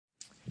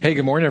Hey,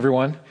 good morning,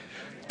 everyone.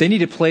 They need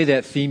to play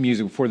that theme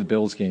music before the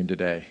Bills game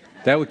today.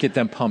 That would get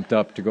them pumped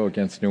up to go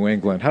against New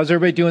England. How's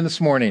everybody doing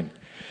this morning?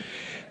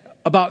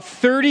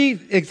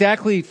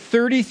 Exactly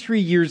 33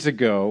 years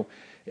ago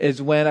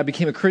is when I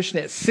became a Christian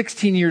at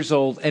 16 years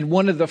old. And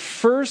one of the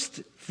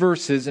first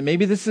verses, and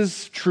maybe this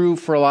is true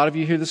for a lot of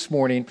you here this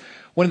morning,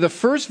 one of the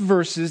first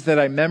verses that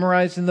I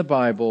memorized in the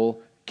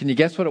Bible, can you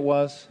guess what it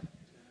was?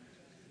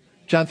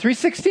 John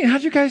 3:16.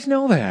 How'd you guys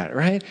know that,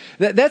 right?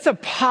 That's a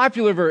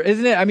popular verse,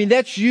 isn't it? I mean,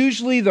 that's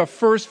usually the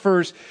first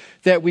verse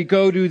that we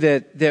go to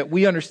that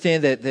we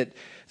understand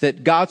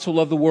that God so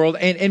loved the world.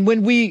 And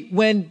when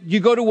you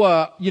go to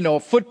a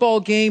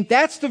football game,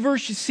 that's the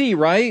verse you see,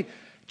 right?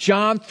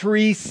 John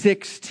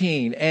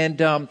 3:16.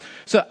 And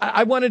so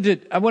I wanted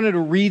to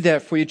read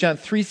that for you, John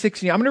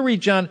 3:16. I'm going to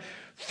read John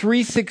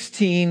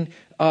 3:16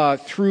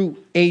 through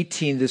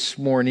 18 this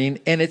morning.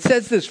 And it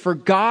says this: "For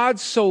God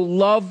so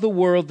loved the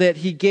world that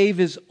he gave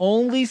his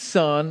only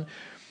Son,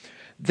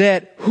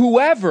 that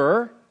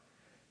whoever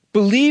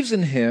believes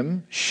in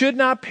him should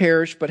not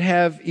perish but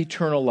have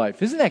eternal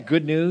life." Isn't that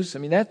good news? I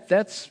mean,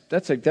 that's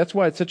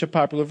why it's such a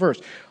popular verse.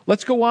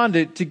 Let's go on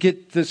to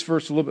get this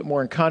verse a little bit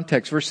more in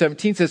context. Verse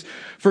 17 says,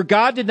 "For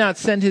God did not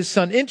send his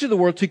Son into the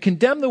world to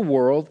condemn the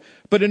world,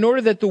 but in order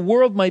that the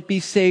world might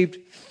be saved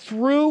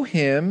through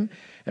him."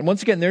 And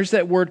once again, there's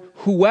that word,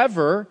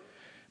 whoever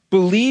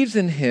believes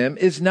in him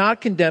is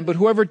not condemned, but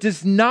whoever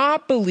does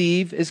not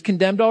believe is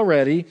condemned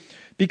already,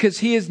 because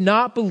he has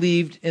not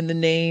believed in the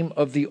name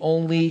of the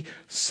only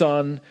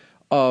Son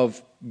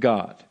of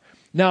God.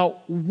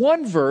 Now,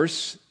 one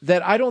verse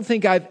that I don't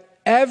think I've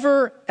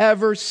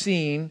ever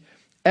seen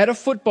at a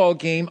football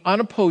game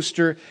on a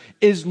poster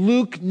is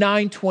Luke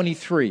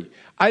 9:23.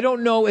 I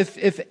don't know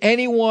if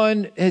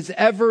anyone has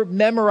ever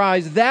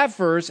memorized that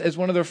verse as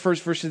one of the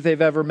first verses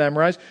they've ever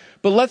memorized,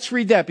 but let's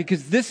read that,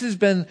 because this has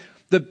been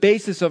the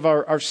basis of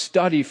our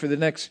study for the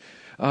next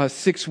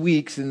 6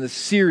 weeks in the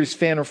series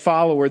Fan or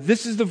Follower.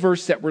 This is the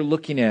verse that we're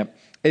looking at.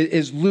 It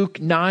is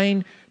Luke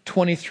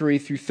 9:23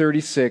 through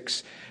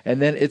 36,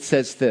 and then it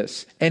says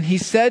this: "And he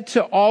said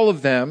to all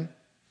of them,"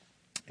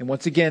 and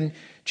once again,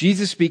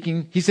 Jesus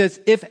speaking, he says,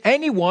 "If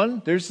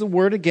anyone," there's the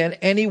word again,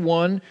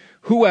 anyone,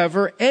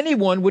 whoever,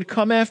 anyone would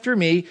come after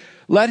me,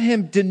 let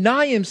him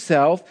deny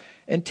himself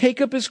and take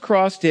up his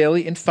cross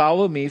daily and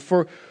follow me.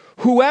 For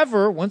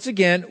whoever," once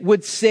again,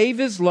 "would save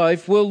his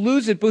life will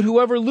lose it, but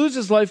whoever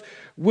loses life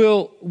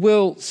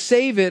will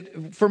save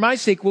it, for my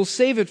sake will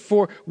save it.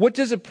 For what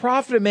does it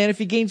profit a man if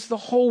he gains the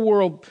whole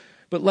world,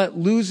 but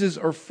loses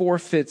or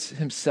forfeits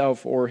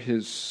himself or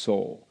his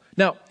soul?"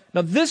 Now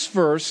this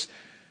verse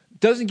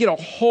doesn't get a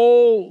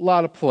whole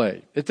lot of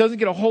play. It doesn't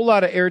get a whole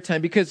lot of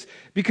airtime because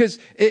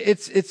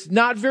it's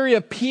not very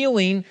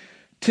appealing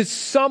to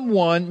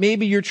someone.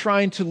 Maybe you're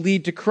trying to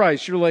lead to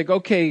Christ. You're like,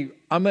 okay,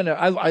 I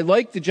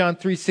like the John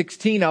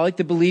 3:16. I like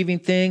the believing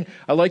thing.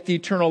 I like the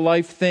eternal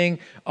life thing.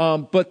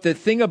 But the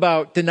thing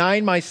about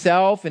denying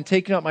myself and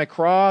taking up my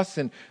cross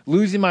and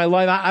losing my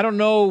life, I don't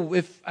know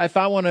if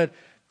I want to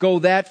go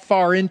that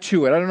far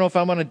into it. I don't know if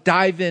I want to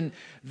dive in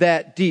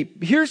that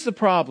deep. Here's the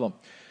problem.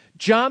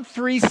 John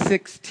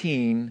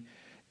 3:16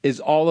 is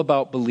all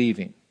about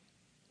believing.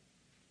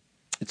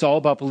 It's all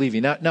about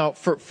believing. Now,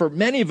 for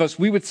many of us,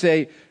 we would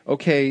say,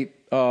 okay,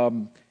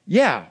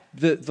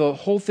 the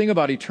whole thing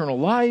about eternal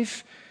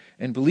life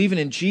and believing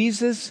in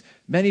Jesus,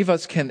 many of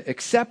us can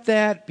accept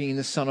that, being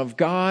the Son of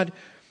God.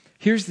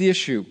 Here's the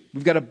issue.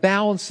 We've got to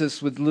balance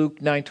this with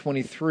Luke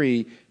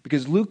 9:23,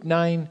 because Luke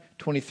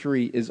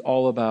 9:23 is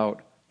all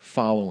about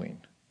following.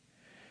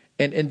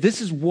 And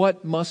this is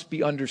what must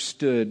be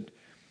understood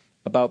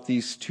about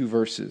these two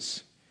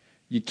verses.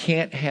 You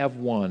can't have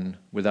one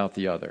without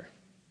the other.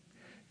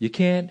 You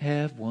can't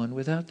have one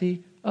without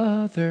the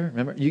other.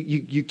 Remember,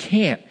 you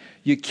can't.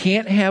 You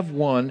can't have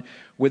one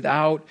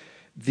without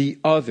the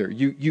other.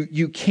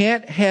 You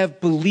can't have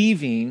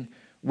believing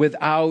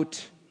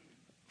without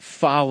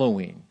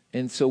following.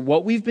 And so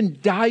what we've been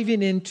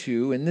diving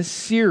into in this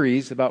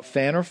series about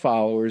fan or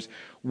followers,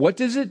 what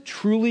does it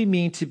truly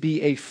mean to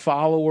be a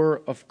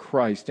follower of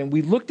Christ? And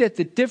we looked at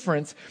the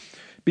difference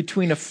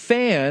between a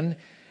fan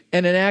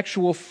and an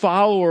actual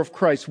follower of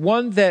Christ,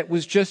 one that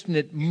was just an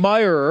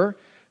admirer,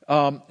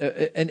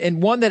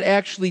 and one that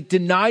actually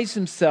denies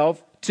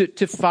himself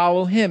to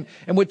follow him.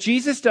 And what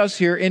Jesus does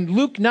here in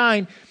Luke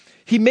 9,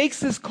 he makes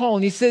this call,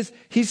 and he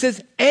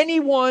says,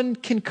 anyone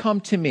can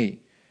come to me.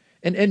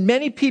 And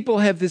many people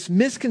have this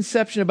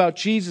misconception about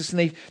Jesus,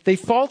 and they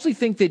falsely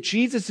think that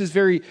Jesus is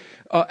very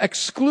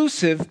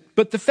exclusive,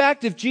 but the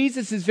fact of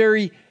Jesus is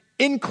very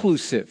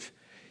inclusive.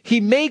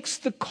 He makes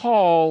the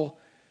call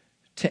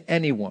to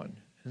anyone.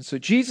 And so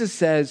Jesus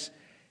says,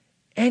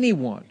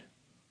 anyone,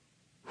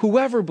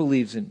 whoever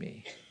believes in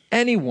me,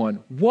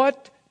 anyone.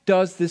 What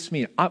does this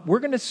mean? We're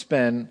going to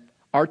spend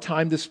our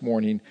time this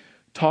morning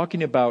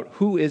talking about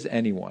who is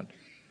anyone.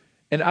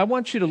 And I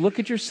want you to look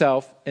at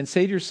yourself and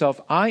say to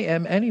yourself, I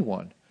am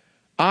anyone.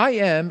 I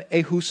am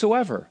a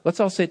whosoever.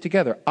 Let's all say it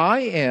together. I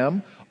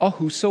am a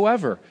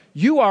whosoever.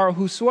 You are a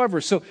whosoever.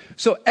 So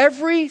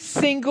every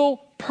single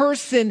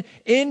person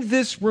in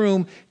this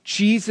room,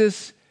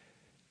 Jesus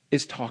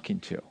is talking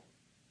to.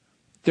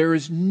 There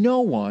is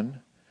no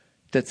one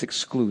that's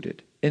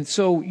excluded. And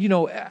so,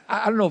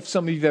 I don't know if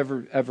some of you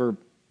have ever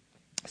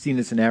seen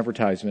this in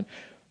advertisement,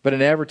 but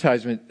an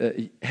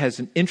advertisement has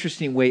an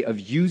interesting way of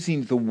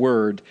using the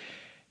word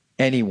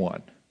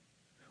anyone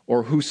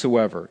or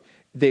whosoever.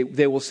 They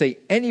will say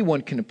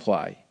anyone can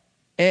apply.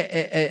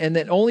 And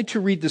then only to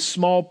read the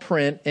small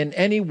print, and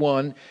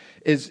anyone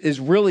is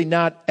really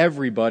not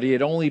everybody.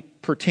 It only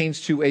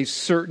pertains to a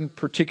certain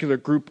particular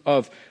group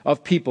of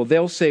people.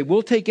 They'll say,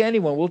 we'll take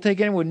anyone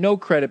with no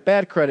credit,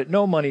 bad credit,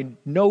 no money,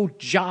 no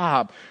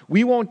job.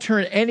 We won't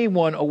turn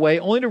anyone away,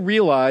 only to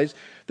realize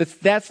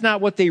that that's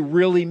not what they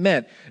really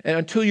meant. And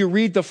until you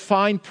read the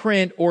fine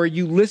print or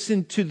you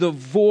listen to the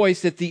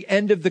voice at the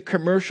end of the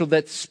commercial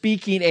that's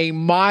speaking a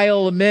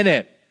mile a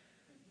minute,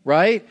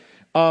 right?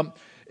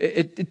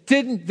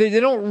 They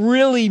don't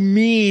really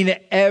mean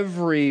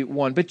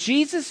everyone. But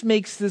Jesus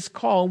makes this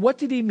call. And what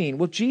did he mean?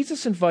 Well,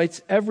 Jesus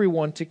invites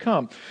everyone to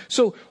come.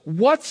 So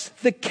what's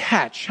the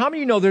catch? How many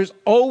of you know there's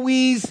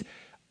always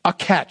a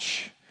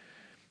catch?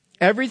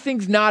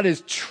 Everything's not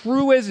as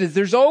true as it is.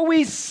 There's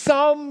always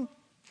some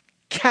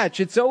catch.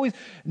 It's always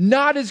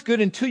not as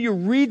good until you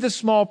read the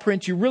small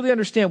print. You really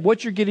understand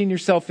what you're getting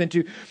yourself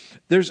into.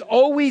 There's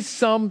always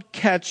some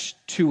catch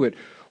to it.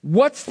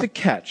 What's the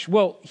catch?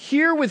 Well,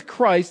 here with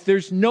Christ,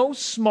 there's no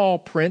small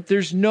print.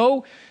 There's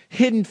no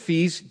hidden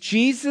fees.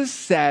 Jesus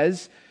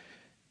says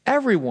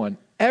everyone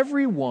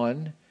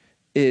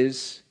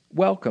is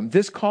welcome.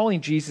 This calling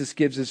Jesus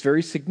gives is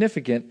very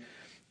significant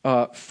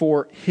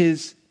for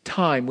his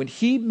time. When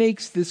he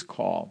makes this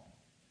call,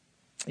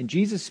 and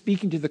Jesus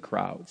speaking to the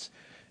crowds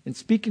and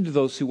speaking to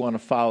those who want to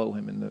follow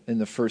him in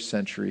the first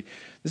century,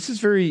 this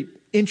is very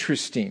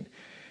interesting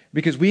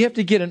because we have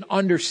to get an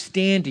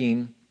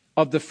understanding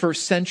of the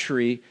first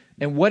century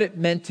and what it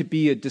meant to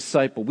be a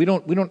disciple. We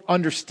don't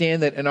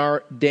understand that in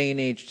our day and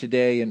age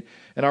today and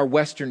our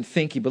Western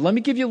thinking. But let me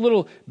give you a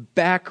little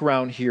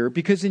background here,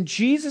 because in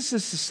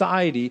Jesus'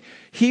 society,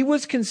 he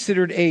was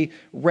considered a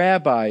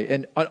rabbi,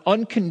 an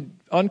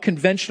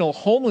unconventional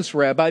homeless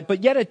rabbi,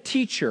 but yet a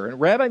teacher. And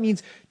rabbi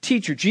means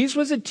teacher. Jesus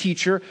was a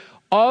teacher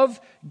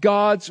of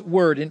God's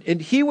word.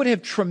 And he would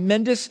have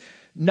tremendous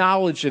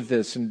knowledge of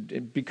this,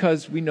 and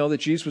because we know that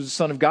Jesus was the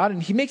Son of God,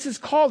 and he makes this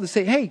call to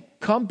say, hey,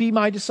 come be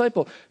my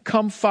disciple,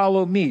 come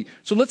follow me.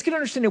 So let's get an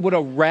understanding of what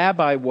a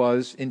rabbi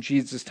was in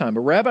Jesus' time. A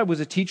rabbi was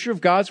a teacher of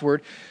God's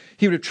word.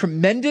 He would have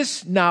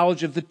tremendous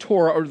knowledge of the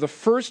Torah, or the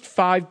first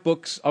 5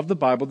 books of the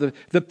Bible,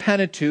 the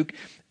Pentateuch,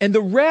 and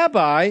the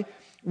rabbi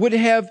would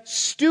have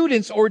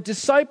students or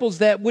disciples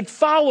that would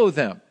follow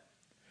them.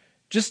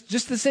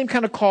 Just the same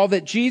kind of call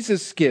that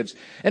Jesus gives.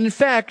 And in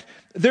fact,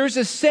 there's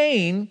a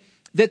saying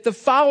that the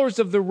followers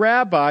of the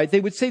rabbi,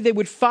 they would say they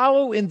would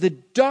follow in the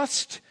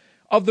dust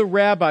of the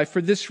rabbi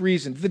for this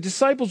reason. The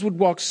disciples would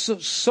walk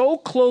so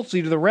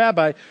closely to the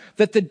rabbi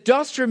that the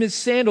dust from his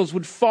sandals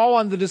would fall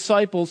on the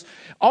disciples.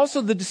 Also,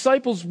 the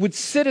disciples would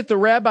sit at the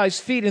rabbi's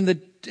feet, and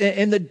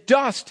the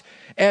dust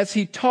as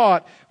he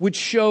taught which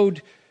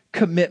showed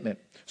commitment.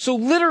 So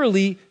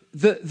literally,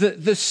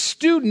 the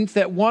student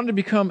that wanted to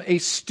become a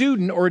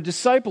student or a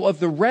disciple of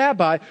the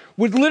rabbi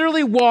would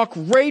literally walk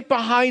right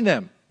behind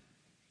them.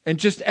 And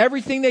just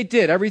everything they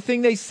did,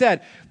 everything they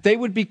said, they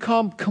would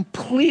become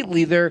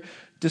completely their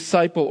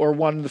disciple or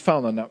wanted to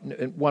follow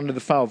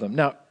them.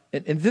 Now,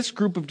 and this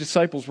group of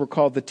disciples were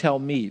called the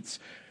Talmids.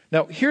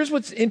 Now, here's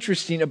what's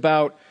interesting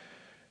about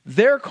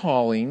their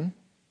calling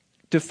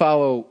to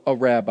follow a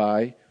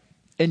rabbi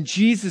and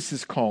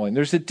Jesus' calling.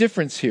 There's a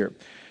difference here.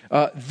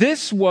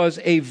 This was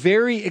a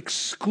very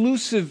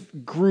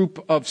exclusive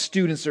group of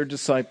students or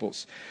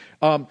disciples.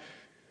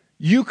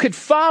 You could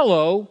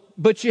follow,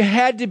 but you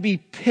had to be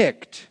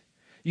picked.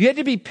 You had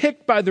to be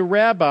picked by the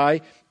rabbi,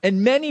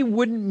 and many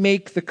wouldn't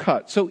make the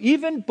cut. So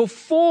even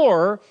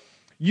before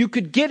you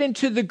could get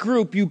into the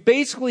group, you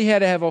basically had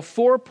to have a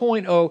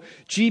 4.0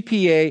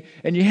 GPA,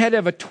 and you had to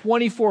have a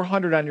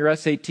 2,400 on your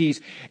SATs,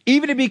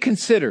 even to be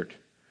considered.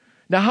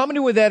 Now, how many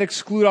would that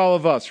exclude all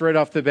of us right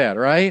off the bat,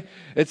 right?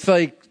 It's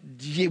like,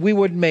 we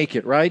wouldn't make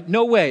it, right?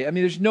 No way. I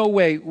mean, there's no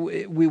way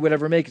we would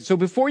ever make it. So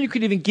before you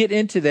could even get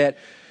into that,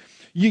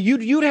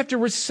 you'd have to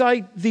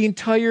recite the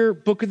entire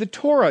book of the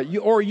Torah,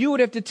 or you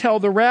would have to tell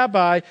the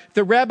rabbi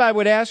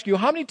would ask you,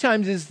 how many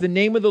times is the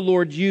name of the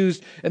Lord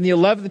used in the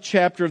 11th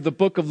chapter of the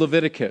book of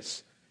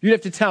Leviticus? You'd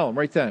have to tell him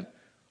right then.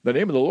 The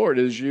name of the Lord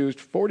is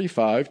used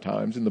 45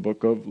 times in the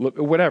book of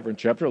whatever, in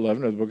chapter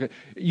 11 of the book.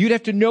 You'd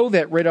have to know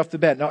that right off the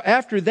bat. Now,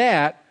 after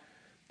that,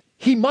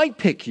 he might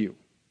pick you.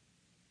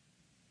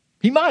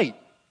 He might.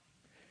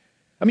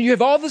 I mean, you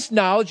have all this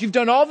knowledge, you've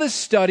done all this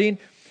studying.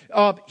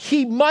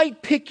 He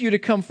might pick you to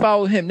come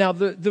follow him. Now,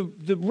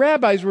 the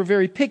rabbis were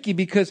very picky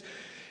because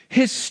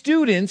his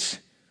students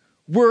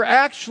were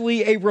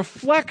actually a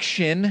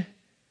reflection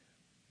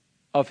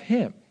of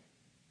him.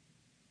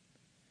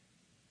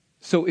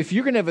 So if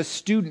you're going to have a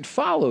student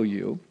follow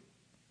you,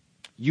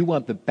 you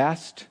want the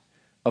best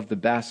of the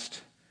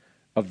best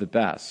of the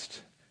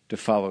best to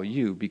follow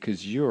you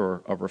because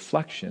you're a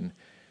reflection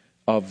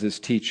of this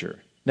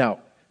teacher. Now,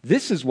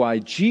 this is why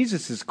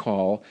Jesus'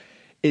 call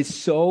is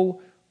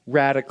so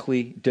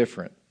radically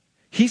different.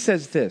 He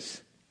says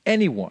this,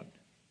 anyone.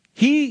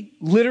 He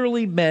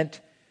literally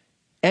meant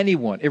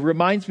anyone. It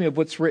reminds me of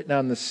what's written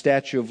on the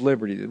Statue of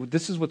Liberty.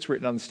 This is what's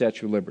written on the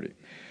Statue of Liberty.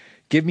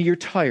 Give me your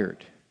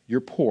tired,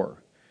 your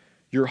poor,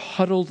 your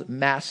huddled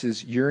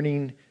masses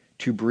yearning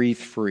to breathe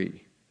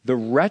free, the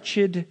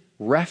wretched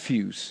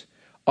refuse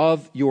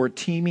of your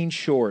teeming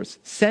shores.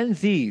 Send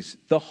these,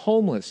 the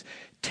homeless,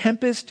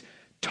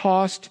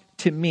 tempest-tossed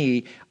to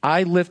me.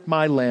 I lift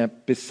my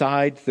lamp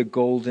beside the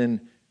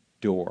golden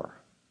door.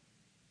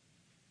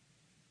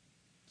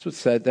 That's what's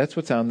said. That's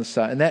what's on the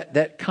side. And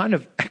that kind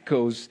of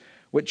echoes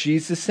what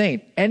Jesus is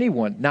saying.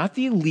 Anyone, not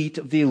the elite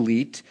of the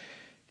elite.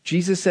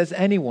 Jesus says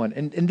anyone.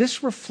 And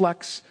this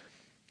reflects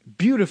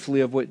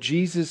beautifully of what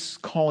Jesus'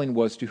 calling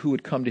was to who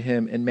would come to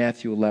him in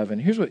Matthew 11.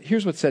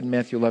 Here's what's said in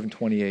Matthew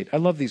 11:28. I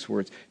love these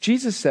words.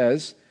 Jesus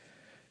says,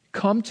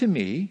 come to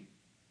me,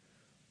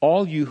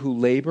 all you who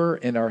labor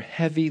and are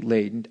heavy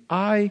laden.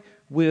 I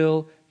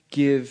will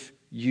give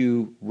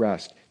you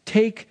rest.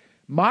 Take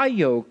my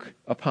yoke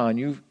upon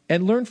you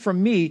and learn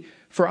from me,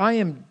 for I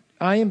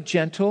am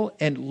gentle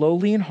and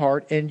lowly in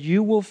heart, and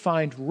you will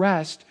find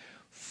rest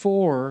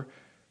for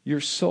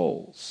your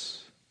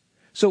souls.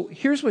 So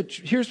here's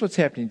what's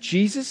happening.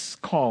 Jesus'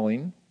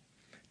 calling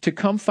to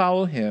come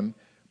follow him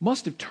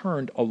must have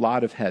turned a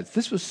lot of heads.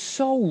 This was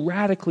so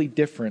radically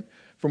different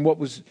from what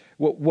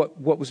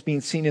was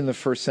being seen in the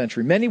first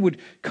century. Many would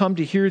come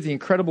to hear the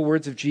incredible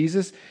words of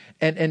Jesus,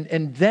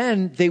 and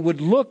then they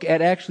would look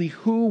at actually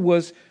who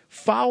was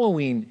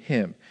following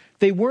him.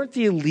 They weren't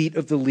the elite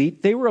of the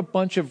elite. They were a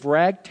bunch of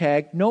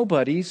ragtag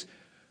nobodies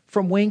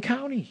from Wayne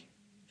County.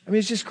 I mean,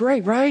 it's just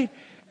great, right?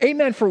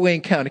 Amen for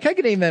Wayne County. Can I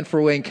get amen for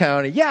Wayne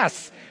County?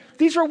 Yes.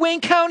 These are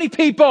Wayne County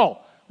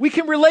people. We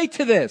can relate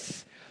to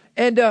this.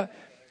 And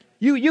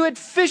you had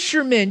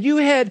fishermen. You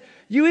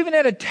even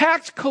had a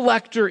tax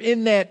collector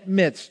in that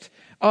midst.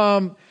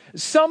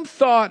 Some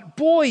thought,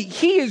 boy,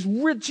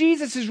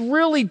 Jesus is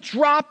really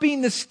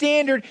dropping the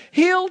standard.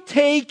 He'll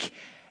take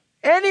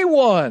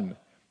anyone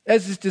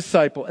as his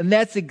disciple. And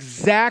that's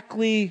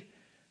exactly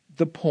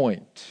the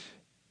point.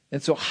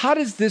 And so how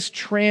does this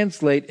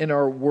translate in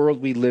our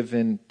world we live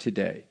in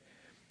today?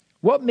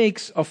 What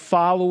makes a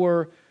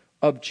follower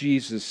of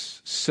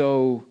Jesus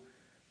so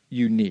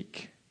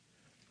unique?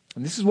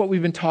 And this is what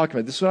we've been talking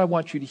about. This is what I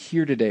want you to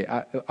hear today.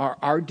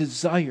 Our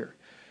desire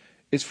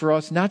is for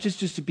us not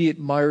just to be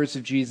admirers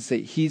of Jesus,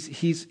 say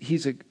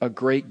he's a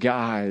great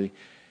guy,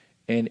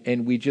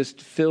 and we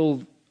just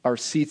fill our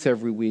seats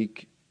every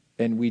week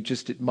and we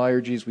just admire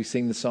Jesus, we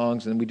sing the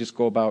songs, and we just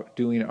go about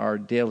doing our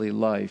daily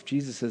life.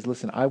 Jesus says,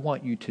 listen, I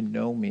want you to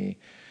know me.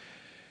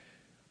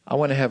 I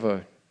want to have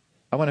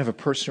a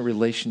personal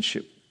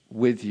relationship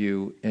with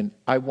you, and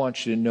I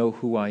want you to know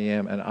who I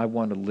am, and I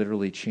want to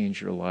literally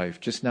change your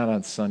life, just not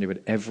on Sunday,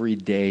 but every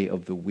day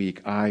of the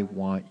week. I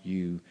want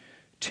you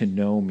to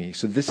know me.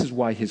 So this is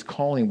why his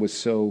calling was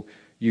so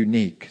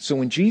unique. So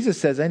when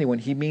Jesus says anyone,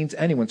 he means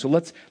anyone. So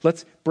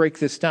let's break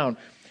this down.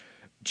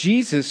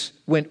 Jesus,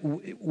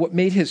 what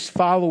made his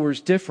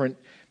followers different,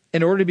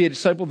 in order to be a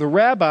disciple of the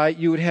rabbi,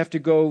 you would have to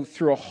go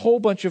through a whole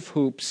bunch of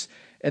hoops,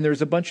 and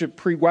there's a bunch of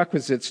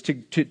prerequisites to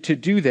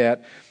do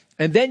that,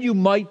 and then you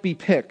might be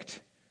picked.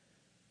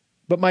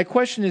 But my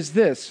question is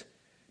this: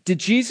 did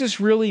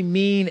Jesus really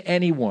mean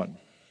anyone?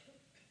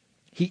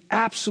 He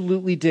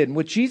absolutely did. And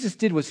what Jesus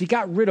did was he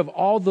got rid of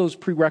all those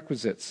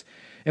prerequisites.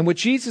 And what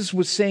Jesus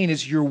was saying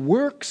is your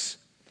works,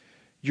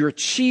 your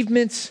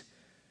achievements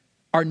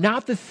are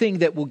not the thing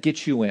that will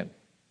get you in.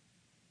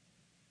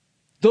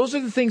 Those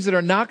are the things that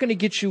are not going to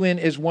get you in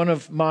as one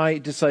of my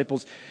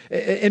disciples.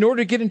 In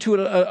order to get into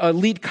an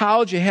elite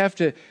college, you have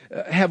to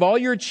have all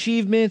your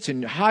achievements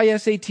and high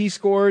SAT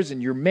scores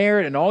and your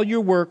merit and all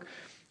your work.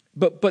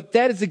 But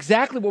that is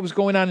exactly what was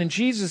going on in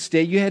Jesus'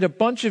 day. You had a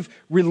bunch of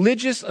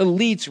religious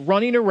elites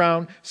running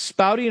around,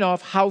 spouting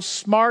off how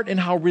smart and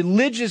how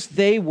religious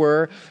they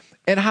were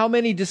and how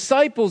many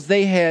disciples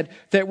they had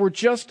that were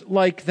just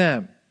like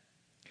them.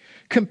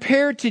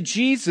 Compared to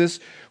Jesus,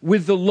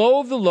 with the low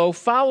of the low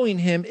following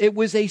him, it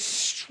was a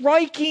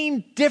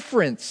striking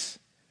difference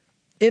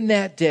in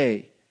that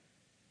day.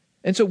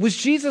 And so was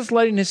Jesus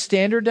letting his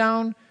standard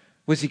down?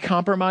 Was he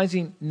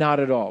compromising? Not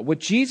at all. What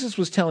Jesus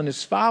was telling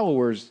his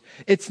followers,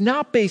 it's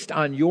not based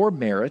on your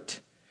merit.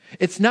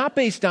 It's not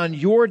based on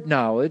your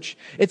knowledge.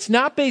 It's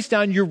not based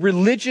on your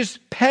religious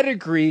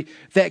pedigree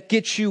that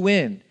gets you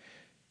in.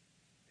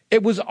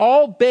 It was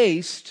all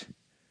based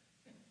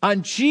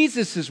on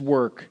Jesus'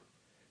 work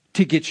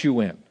to get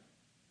you in.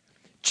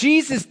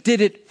 Jesus did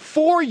it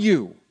for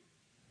you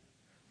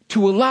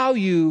to allow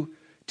you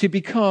to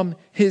become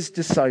his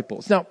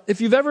disciples. Now,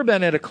 if you've ever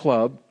been at a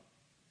club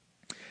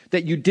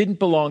that you didn't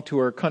belong to,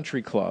 or a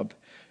country club,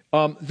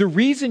 the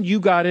reason you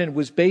got in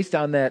was based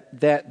on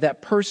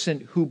that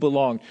person who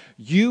belonged.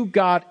 You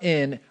got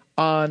in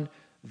on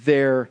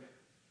their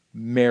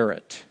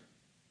merit.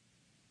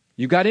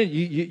 You got in.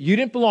 You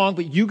didn't belong,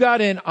 but you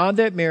got in on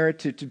that merit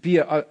to be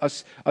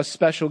a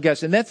special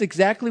guest. And that's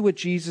exactly what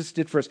Jesus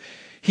did for us.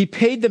 He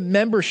paid the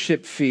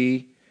membership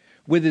fee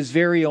with his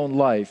very own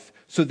life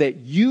so that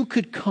you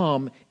could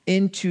come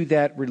into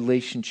that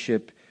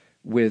relationship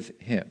with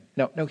him.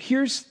 Now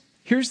here's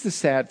the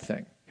sad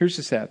thing. Here's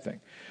the sad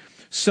thing.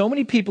 So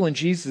many people in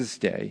Jesus'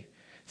 day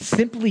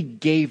simply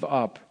gave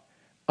up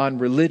on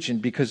religion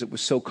because it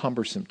was so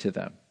cumbersome to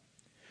them.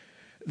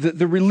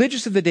 The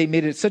religious of the day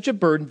made it such a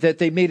burden that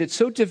they made it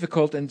so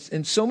difficult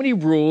and so many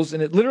rules,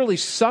 and it literally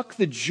sucked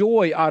the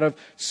joy out of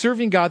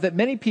serving God that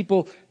many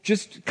people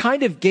just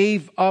kind of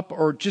gave up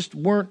or just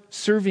weren't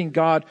serving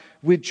God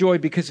with joy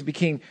because it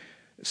became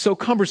so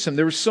cumbersome.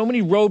 There were so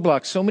many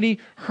roadblocks, so many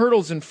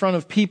hurdles in front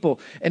of people.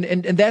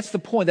 And that's the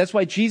point. That's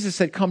why Jesus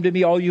said, come to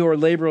me, all you who are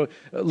labor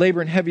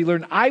and heavy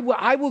laden.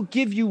 I will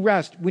give you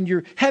rest. When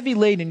you're heavy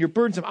laden and you're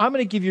burdensome, I'm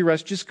going to give you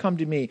rest. Just come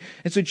to me.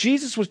 And so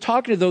Jesus was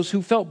talking to those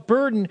who felt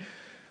burdened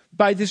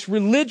by this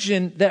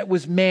religion that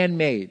was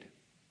man-made.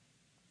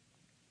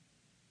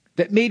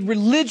 That made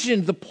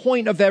religion the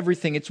point of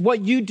everything. It's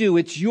what you do.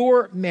 It's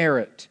your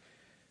merit.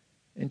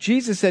 And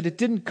Jesus said, I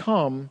didn't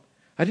come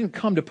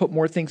to put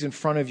more things in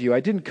front of you. I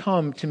didn't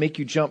come to make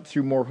you jump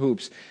through more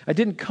hoops. I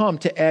didn't come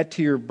to add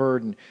to your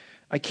burden.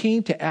 I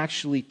came to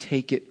actually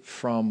take it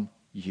from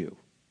you.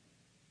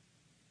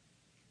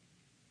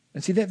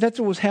 And see, that's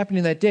what was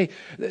happening that day.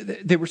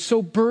 They were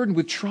so burdened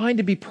with trying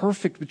to be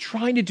perfect, with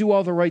trying to do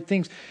all the right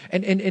things,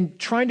 and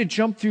trying to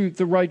jump through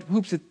the right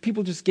hoops that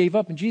people just gave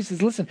up. And Jesus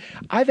says, listen,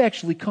 I've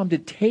actually come to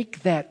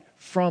take that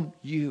from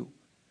you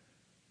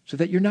so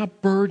that you're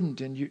not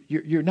burdened and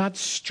you're not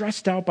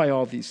stressed out by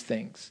all these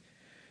things.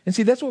 And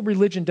see, that's what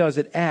religion does.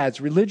 It adds.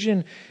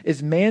 Religion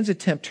is man's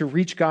attempt to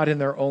reach God in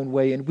their own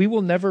way, and we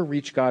will never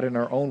reach God in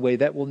our own way.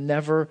 That will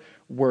never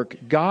work.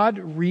 God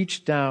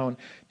reached down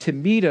to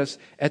meet us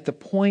at the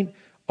point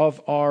of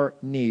our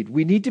need.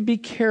 We need to be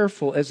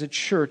careful as a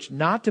church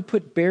not to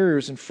put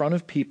barriers in front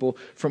of people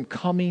from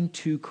coming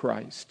to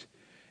Christ.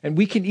 And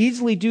we can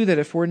easily do that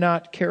if we're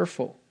not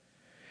careful.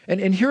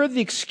 And here are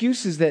the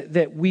excuses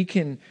that we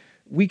can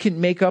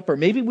make up, or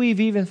maybe we've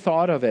even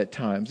thought of at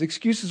times.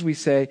 Excuses we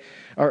say,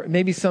 or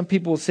maybe some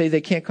people will say they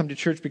can't come to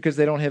church because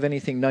they don't have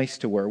anything nice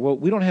to wear. Well,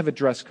 we don't have a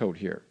dress code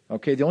here,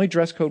 okay? The only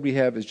dress code we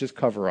have is just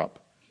cover up,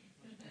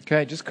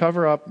 okay? Just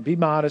cover up, be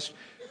modest,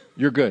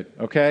 you're good,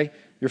 okay?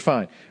 You're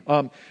fine.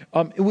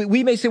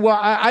 We may say, well,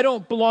 I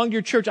don't belong to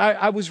your church.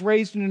 I was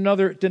raised in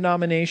another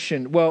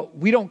denomination. Well,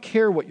 we don't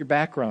care what your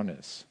background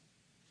is.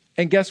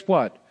 And guess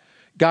what?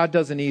 God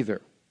doesn't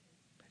either.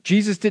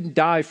 Jesus didn't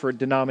die for a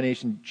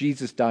denomination.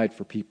 Jesus died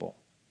for people.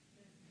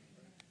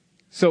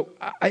 So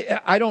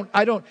I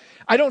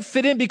don't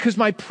fit in because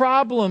my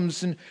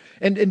problems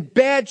and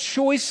bad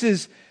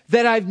choices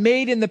that I've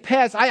made in the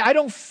past. I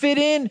don't fit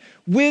in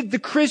with the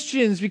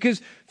Christians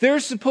because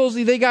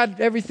they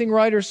got everything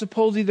right, or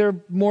supposedly they're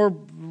more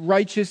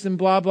righteous and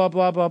blah, blah,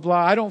 blah, blah, blah.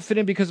 I don't fit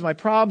in because of my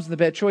problems and the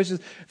bad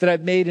choices that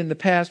I've made in the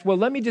past. Well,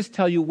 let me just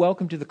tell you,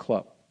 welcome to the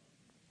club.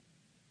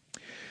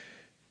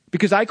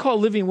 Because I call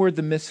Living Word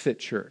the misfit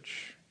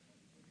church.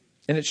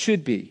 And it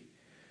should be.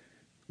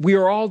 We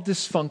are all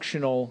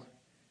dysfunctional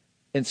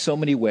in so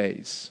many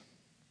ways.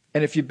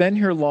 And if you've been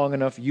here long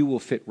enough, you will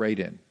fit right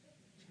in.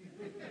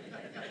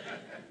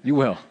 You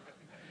will.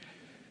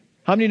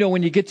 How many know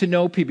when you get to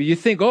know people, you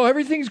think, oh,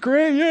 everything's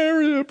great.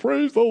 Yeah,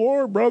 praise the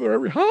Lord,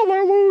 brother.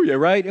 Hallelujah,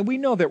 right? And we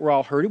know that we're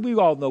all hurting. We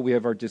all know we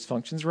have our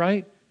dysfunctions,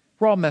 right?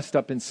 We're all messed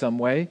up in some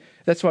way.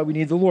 That's why we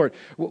need the Lord.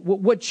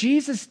 What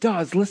Jesus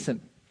does,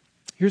 listen.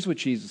 Here's what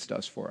Jesus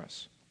does for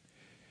us.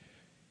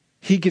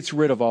 He gets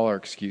rid of all our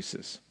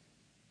excuses.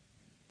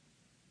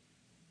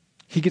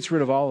 He gets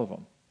rid of all of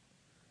them.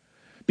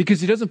 Because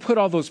he doesn't put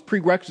all those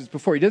prerequisites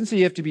before. He doesn't say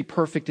you have to be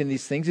perfect in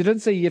these things. He doesn't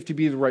say you have to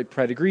be the right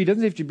pedigree. He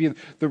doesn't have to be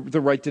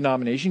the right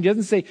denomination. He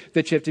doesn't say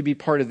that you have to be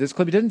part of this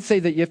club. He doesn't say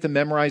that you have to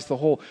memorize the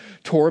whole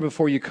Torah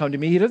before you come to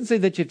me. He doesn't say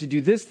that you have to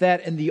do this,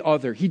 that, and the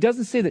other. He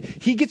doesn't say that.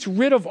 He gets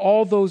rid of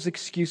all those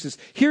excuses.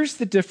 Here's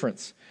the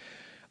difference.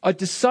 A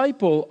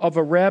disciple of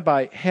a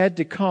rabbi had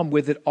to come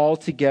with it all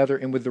together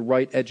and with the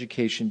right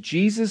education.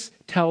 Jesus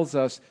tells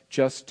us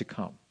just to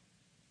come.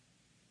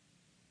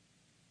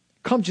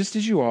 Come just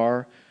as you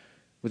are,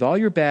 with all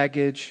your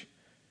baggage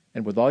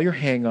and with all your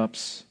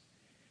hang-ups,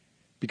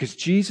 because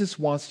Jesus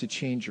wants to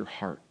change your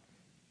heart.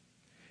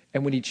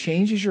 And when he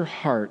changes your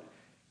heart,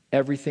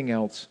 everything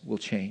else will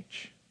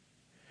change.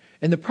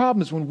 And the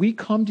problem is when we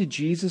come to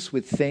Jesus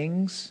with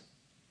things,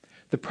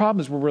 the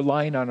problem is we're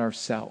relying on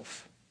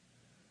ourselves,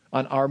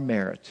 on our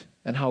merit,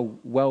 and how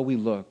well we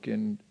look,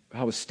 and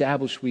how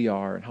established we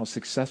are, and how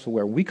successful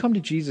we are. When we come to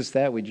Jesus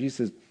that way, Jesus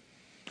says,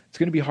 it's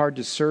going to be hard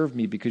to serve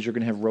me because you're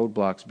going to have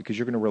roadblocks, because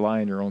you're going to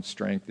rely on your own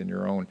strength and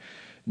your own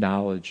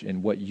knowledge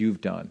and what you've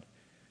done.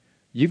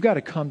 You've got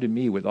to come to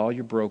me with all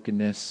your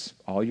brokenness,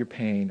 all your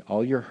pain,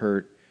 all your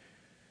hurt,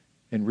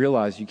 and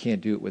realize you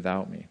can't do it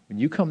without me. When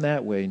you come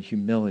that way in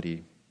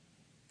humility,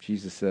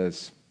 Jesus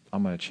says,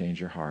 I'm going to change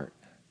your heart.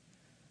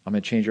 I'm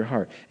going to change your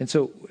heart. And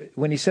so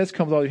when he says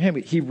come with all your hand,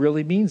 he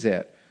really means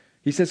that.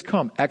 He says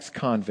come,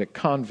 ex-convict,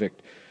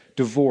 convict,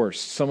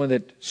 divorced, someone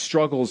that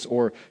struggles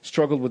or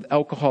struggled with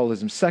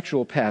alcoholism,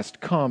 sexual past,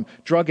 come.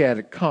 Drug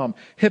addict, come.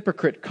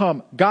 Hypocrite,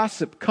 come.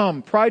 Gossip,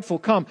 come. Prideful,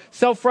 come.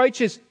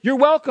 Self-righteous, you're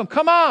welcome.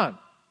 Come on.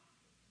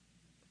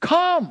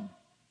 Come.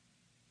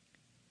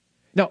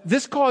 Now,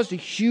 this caused a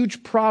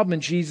huge problem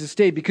in Jesus'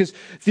 day because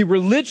the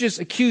religious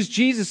accused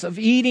Jesus of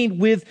eating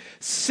with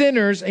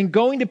sinners and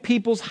going to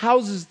people's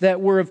houses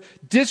that were of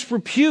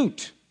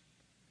disrepute.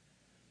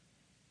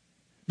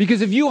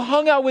 Because if you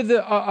hung out with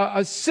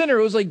a sinner,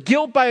 it was like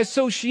guilt by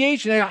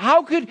association.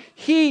 How could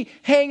he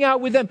hang out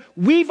with them?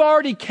 We've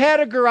already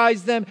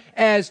categorized them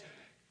as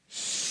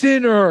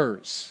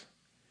sinners.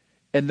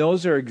 And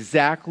those are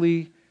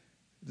exactly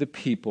the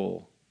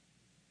people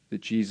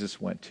that Jesus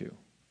went to.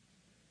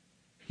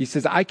 He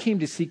says, I came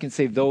to seek and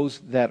save those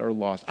that are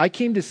lost. I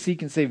came to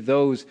seek and save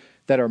those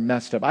that are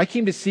messed up. I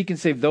came to seek and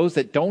save those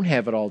that don't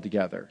have it all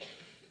together.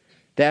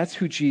 That's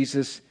who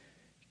Jesus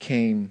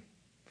came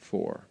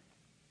for.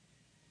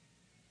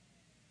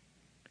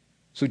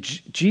 So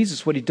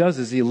Jesus, what he does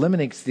is he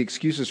eliminates the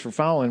excuses for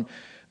following.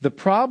 The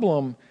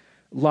problem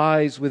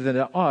lies within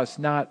us,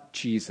 not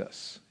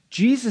Jesus.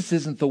 Jesus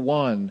isn't the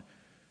one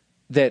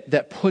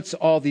that puts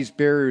all these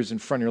barriers in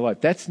front of your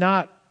life. That's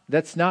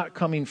not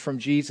coming from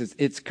Jesus.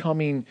 It's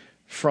coming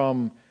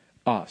from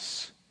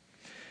us.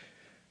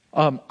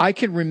 I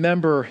can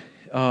remember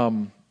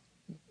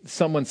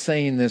someone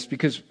saying this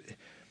because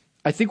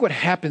I think what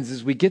happens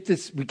is we get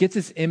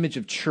this image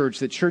of church,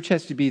 that church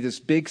has to be this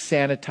big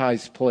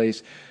sanitized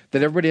place,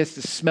 that everybody has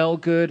to smell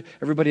good,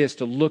 everybody has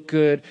to look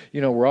good.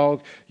 We're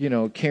all,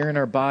 carrying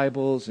our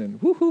Bibles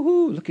and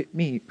whoo, look at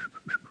me.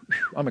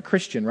 I'm a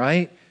Christian,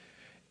 right?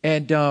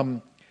 And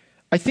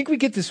I think we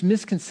get this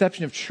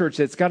misconception of church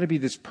that it's got to be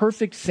this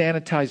perfect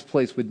sanitized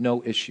place with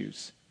no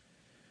issues.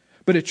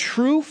 But a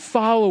true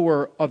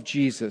follower of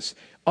Jesus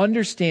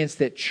understands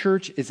that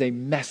church is a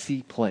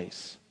messy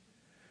place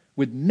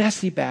with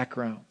messy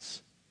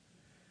backgrounds,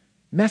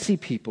 messy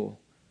people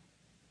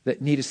that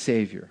need a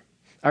Savior.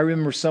 I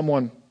remember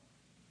someone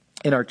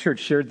in our church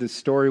shared this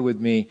story with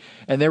me,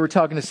 and they were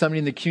talking to somebody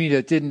in the community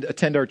that didn't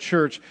attend our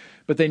church,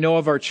 but they know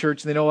of our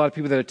church, and they know a lot of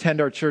people that attend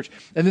our church.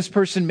 And this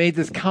person made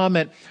this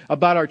comment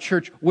about our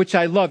church, which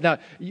I love. Now,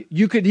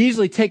 you could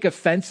easily take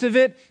offense of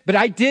it, but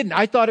I didn't.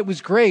 I thought it was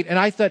great. And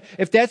I thought,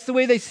 if that's the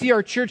way they see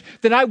our church,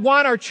 then I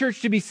want our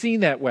church to be seen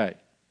that way.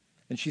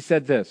 And she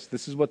said this.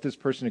 This is what this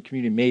person in the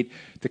community made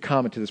the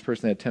comment to this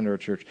person that attended our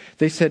church.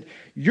 They said,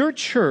 your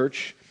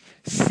church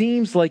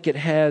seems like it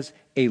has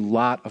a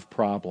lot of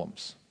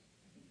problems.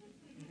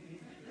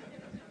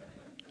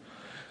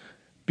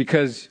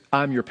 Because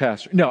I'm your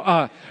pastor.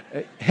 No,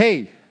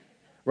 hey,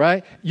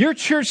 right? Your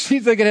church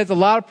seems like it has a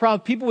lot of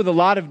problems, people with a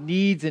lot of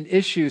needs and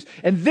issues.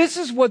 And this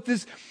is what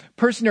this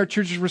person in our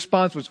church's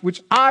response was,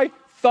 which I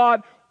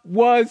thought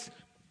was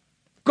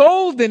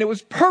golden. It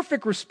was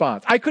perfect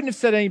response. I couldn't have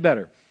said any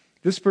better.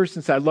 This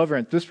person said, I love her.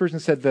 And this person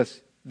said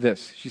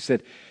this. She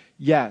said,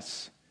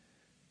 yes,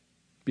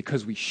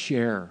 because we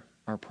share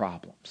our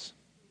problems.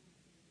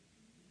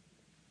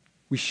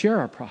 We share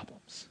our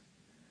problems.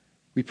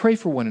 We pray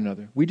for one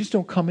another. We just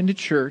don't come into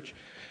church,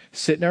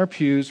 sit in our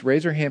pews,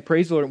 raise our hand,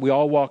 praise the Lord, and we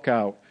all walk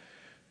out.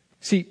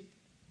 See,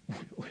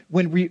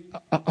 when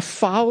a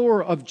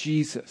follower of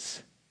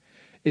Jesus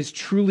is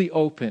truly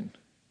open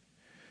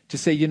to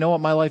say, you know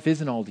what, my life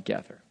isn't all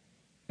together.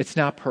 It's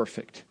not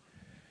perfect.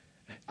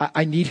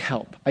 I need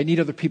help. I need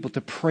other people to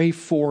pray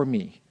for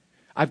me.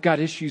 I've got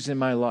issues in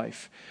my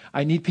life.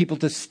 I need people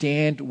to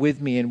stand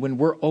with me. And when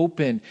we're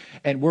open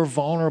and we're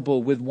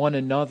vulnerable with one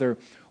another,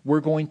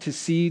 we're going to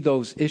see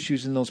those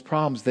issues and those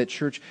problems. That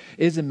church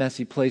is a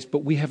messy place,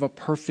 but we have a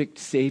perfect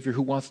Savior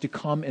who wants to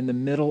come in the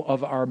middle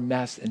of our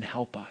mess and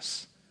help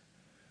us.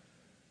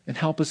 And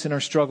help us in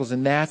our struggles.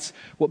 And that's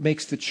what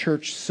makes the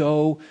church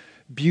so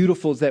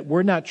beautiful, is that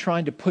we're not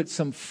trying to put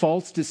some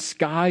false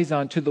disguise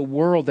onto the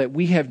world that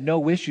we have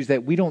no issues,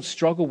 that we don't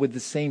struggle with the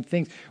same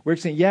things. We're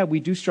saying, yeah,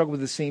 we do struggle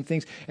with the same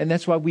things, and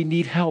that's why we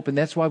need help, and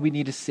that's why we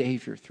need a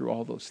Savior through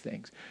all those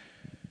things.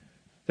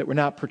 That we're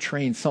not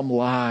portraying some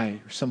lie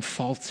or some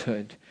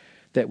falsehood,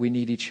 that we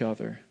need each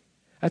other.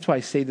 That's why I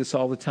say this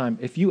all the time.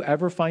 If you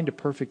ever find a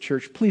perfect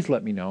church, please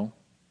let me know,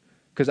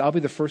 because I'll be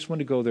the first one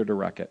to go there to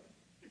wreck it.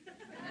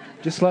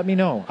 Just let me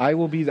know. I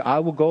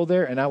will go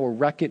there and I will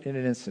wreck it in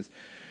an instant.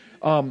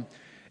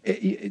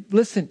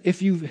 Listen,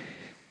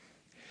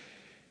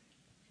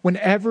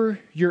 whenever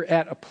you're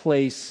at a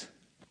place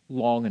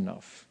long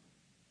enough,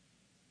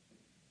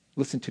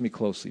 listen to me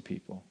closely,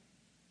 people.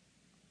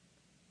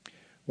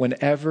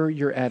 Whenever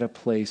you're at a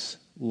place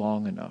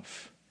long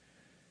enough,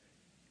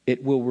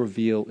 it will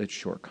reveal its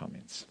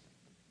shortcomings.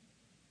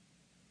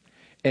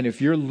 And if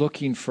you're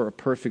looking for a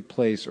perfect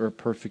place or a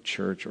perfect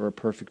church or a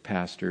perfect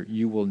pastor,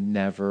 you will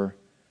never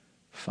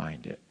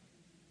find it.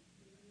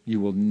 You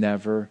will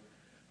never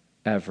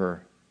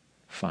ever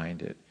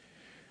find it.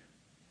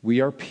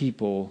 We are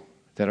people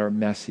that are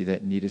messy,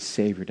 that need a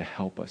Savior to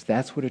help us.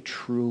 That's what a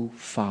true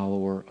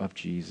follower of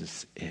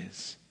Jesus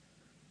is.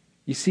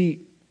 You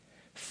see,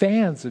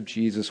 fans of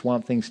Jesus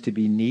want things to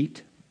be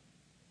neat,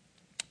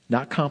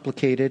 not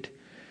complicated.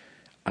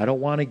 I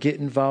don't want to get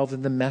involved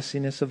in the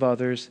messiness of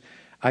others.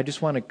 I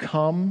just want to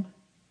come.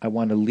 I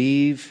want to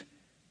leave.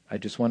 I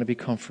just want to be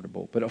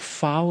comfortable. But a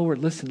follower,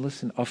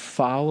 listen, a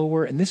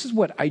follower, and this is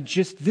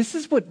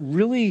what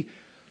really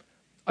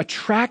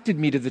attracted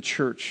me to the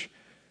church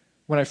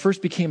when I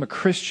first became a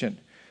Christian.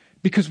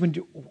 Because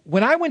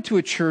when I went to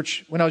a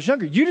church when I was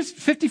younger, you just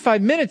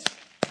 55 minutes,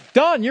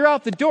 done, you're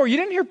out the door. You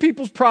didn't hear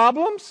people's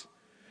problems.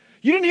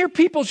 You didn't hear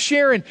people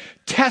sharing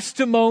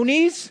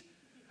testimonies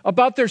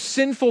about their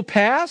sinful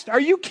past. Are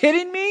you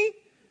kidding me?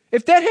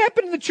 If that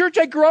happened in the church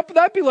I grew up with,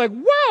 I'd be like,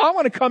 wow, I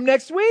want to come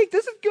next week.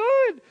 This is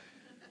good.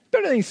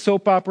 Better than any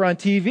soap opera on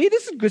TV.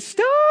 This is good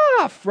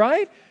stuff,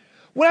 right?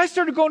 When I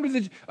started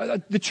going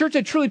to the church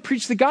that truly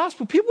preached the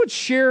gospel, people would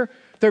share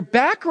their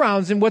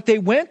backgrounds and what they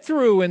went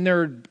through and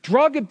their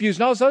drug abuse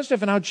and all this other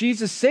stuff and how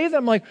Jesus saved them.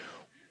 I'm like,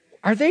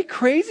 are they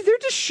crazy? They're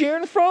just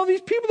sharing in front of all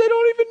these people they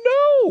don't even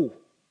know.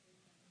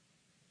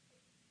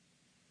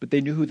 But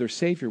they knew who their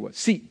Savior was.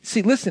 See,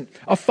 listen,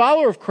 a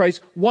follower of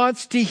Christ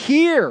wants to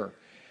hear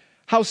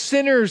how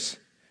sinners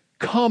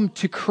come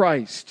to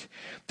Christ.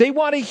 They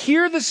want to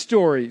hear the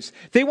stories.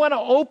 They want to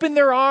open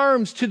their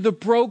arms to the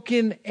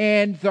broken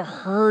and the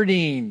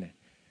hurting.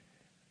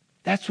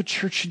 That's what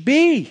church should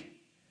be.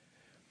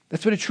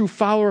 That's what a true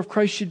follower of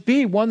Christ should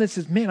be. One that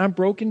says, man, I'm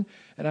broken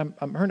and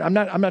I'm hurting.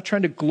 I'm not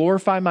trying to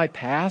glorify my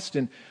past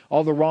and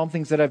all the wrong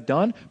things that I've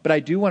done, but I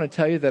do want to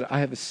tell you that I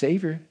have a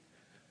Savior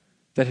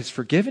that has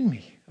forgiven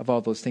me of all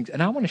those things.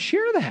 And I want to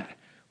share that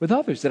with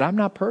others, that I'm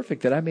not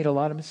perfect, that I made a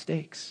lot of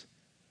mistakes.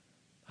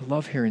 I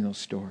love hearing those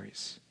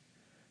stories.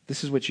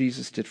 This is what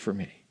Jesus did for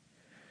me.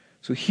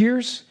 So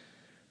here's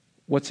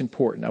what's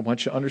important. I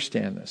want you to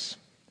understand this,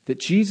 that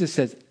Jesus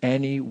says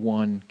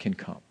anyone can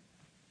come.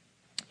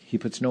 He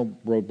puts no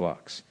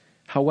roadblocks.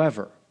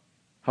 However,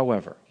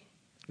 you're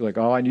like,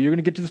 oh, I knew you were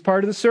going to get to this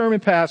part of the sermon,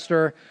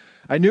 Pastor.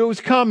 I knew it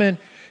was coming.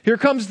 Here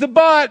comes the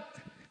but,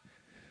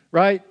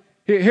 right?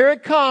 Here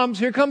it comes.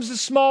 Here comes the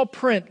small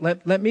print.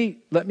 Let me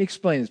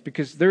explain this,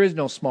 because there is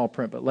no small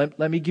print, but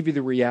let me give you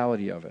the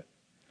reality of it.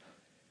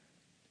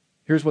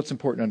 Here's what's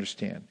important to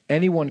understand.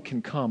 Anyone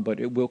can come, but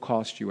it will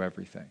cost you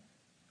everything.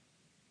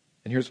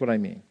 And here's what I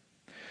mean.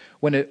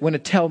 When a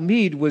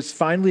Talmid was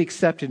finally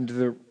accepted into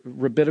the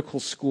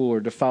rabbinical school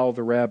or to follow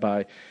the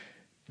rabbi,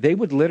 they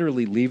would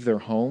literally leave their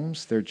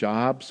homes, their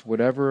jobs,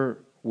 whatever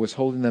was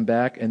holding them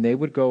back, and they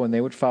would go and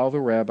they would follow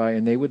the rabbi,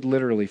 and they would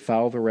literally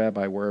follow the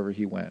rabbi wherever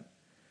he went.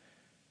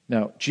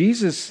 Now,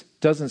 Jesus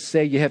doesn't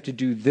say you have to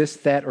do this,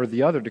 that, or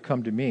the other to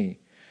come to me.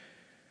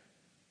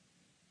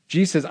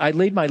 Jesus says, I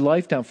laid my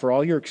life down for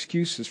all your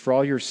excuses, for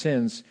all your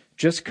sins.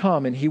 Just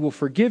come and he will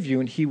forgive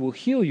you and he will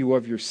heal you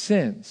of your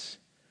sins.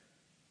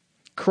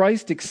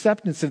 Christ's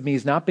acceptance of me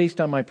is not based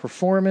on my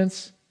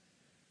performance.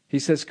 He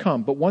says,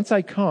 come. But once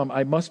I come,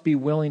 I must be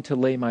willing to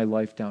lay my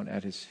life down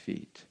at his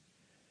feet.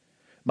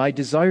 My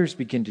desires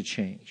begin to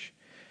change.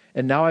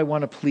 And now I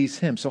want to please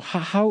him. So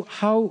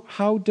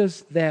how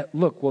does that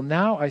look? Well,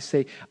 now I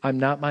say, I'm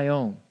not my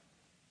own.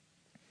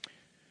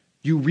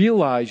 You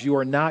realize you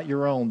are not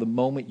your own the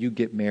moment you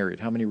get married.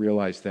 How many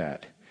realize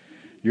that?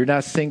 You're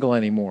not single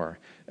anymore.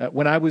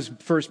 When I was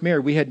first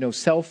married, we had no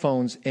cell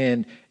phones,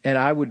 and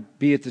I would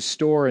be at the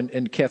store,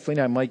 and Kathleen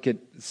and I might get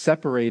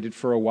separated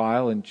for a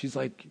while, and she's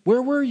like,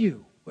 where were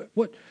you?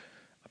 What?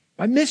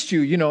 I missed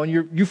you, and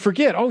you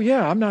forget, oh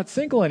yeah, I'm not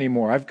single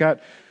anymore. I got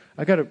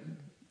to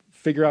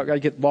figure out, I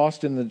get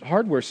lost in the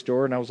hardware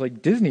store, and I was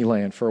like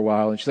Disneyland for a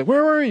while, and she's like,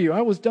 where were you?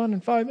 I was done in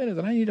 5 minutes,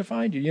 and I need to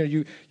find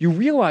you. You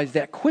realize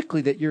that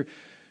quickly, that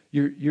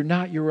you're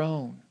not your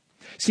own.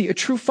 See, a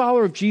true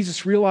follower of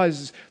Jesus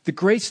realizes the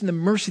grace and the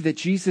mercy that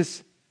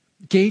Jesus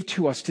gave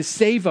to us to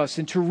save us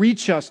and to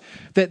reach us,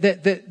 that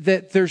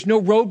there's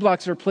no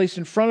roadblocks that are placed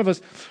in front of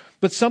us.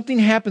 But something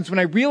happens when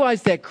I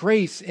realize that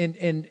grace and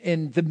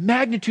the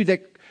magnitude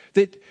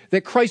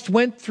that Christ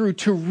went through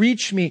to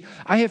reach me.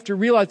 I have to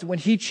realize that when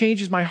he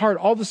changes my heart,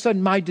 all of a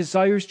sudden my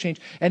desires change.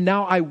 And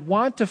now I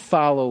want to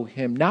follow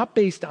him, not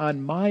based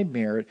on my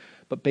merit,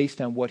 but based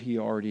on what he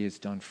already has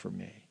done for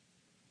me.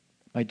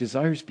 My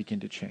desires begin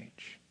to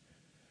change.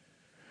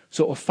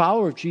 So a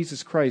follower of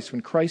Jesus Christ,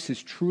 when Christ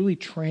has truly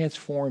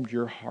transformed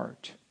your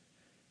heart,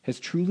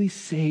 has truly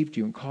saved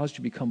you and caused you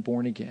to become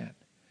born again,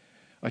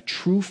 a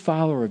true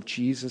follower of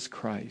Jesus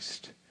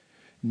Christ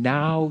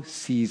now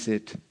sees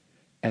it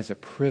as a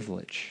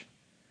privilege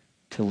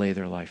to lay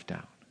their life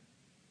down.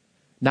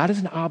 Not as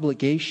an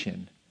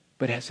obligation,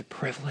 but as a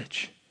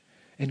privilege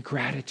and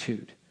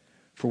gratitude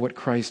for what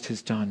Christ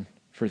has done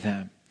for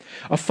them.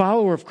 A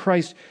follower of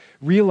Christ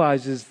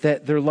realizes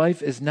that their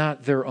life is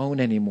not their own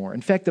anymore.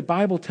 In fact, the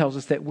Bible tells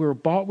us that we're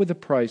bought with a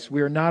price.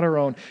 We are not our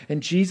own.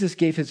 And Jesus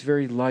gave his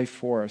very life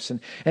for us.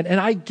 And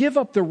I give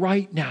up the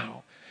right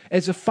now,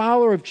 as a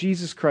follower of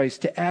Jesus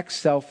Christ, to act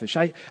selfish.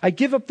 I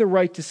give up the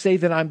right to say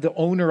that I'm the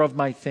owner of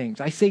my things.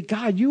 I say,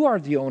 God, you are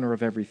the owner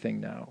of everything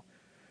now.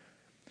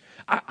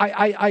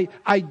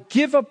 I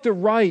give up the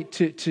right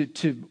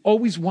to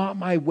always want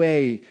my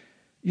way.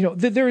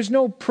 There is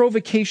no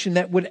provocation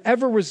that would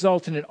ever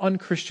result in an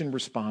unchristian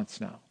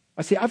response now.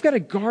 I say, I've got to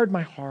guard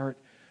my heart.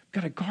 I've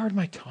got to guard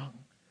my tongue.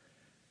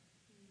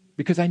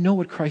 because I know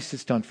what Christ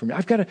has done for me.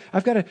 I've got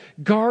to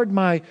guard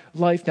my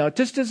life now. It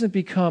just doesn't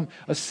become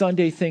a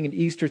Sunday thing, an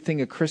Easter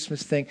thing, a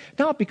Christmas thing.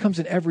 Now it becomes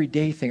an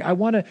everyday thing. I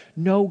want to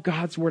know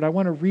God's word. I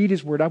want to read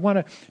his word. I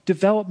want to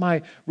develop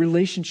my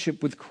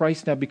relationship with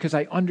Christ now because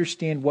I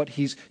understand what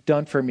he's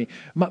done for me.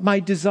 My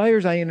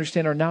desires, I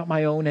understand, are not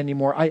my own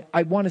anymore.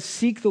 I want to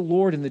seek the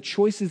Lord in the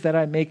choices that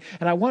I make,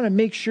 and I want to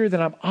make sure that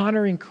I'm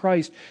honoring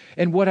Christ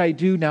in what I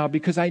do now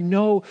because I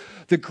know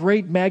the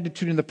great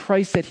magnitude and the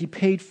price that he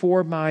paid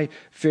for my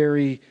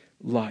very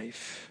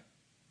life.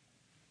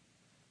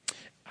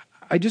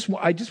 I just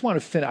want to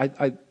finish.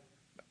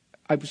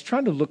 I was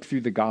trying to look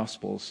through the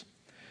Gospels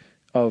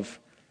of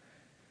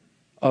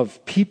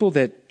people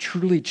that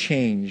truly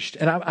changed,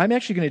 and I'm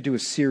actually going to do a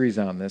series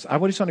on this. I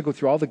just want to go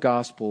through all the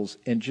Gospels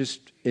and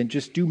just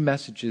do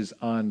messages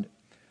on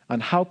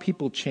how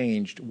people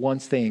changed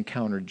once they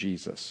encountered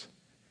Jesus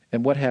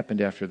and what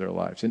happened after their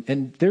lives.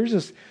 And there's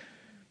this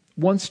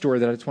one story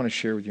that I just want to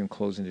share with you in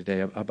closing today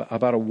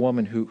about a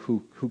woman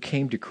who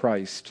came to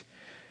Christ,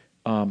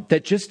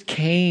 that just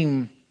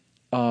came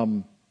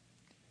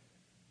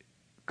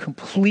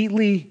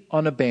completely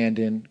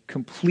unabandoned,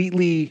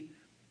 completely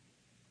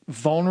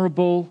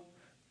vulnerable.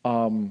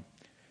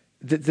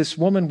 This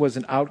woman was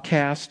an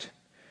outcast.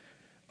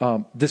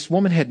 This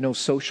woman had no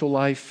social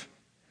life.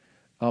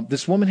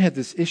 This woman had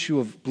this issue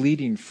of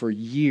bleeding for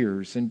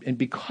years, and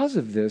because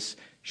of this,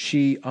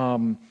 she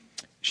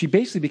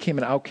basically became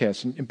an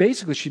outcast, and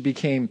basically she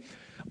became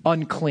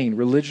unclean,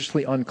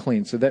 religiously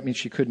unclean. So that means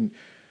she couldn't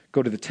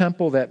go to the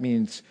temple. That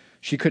means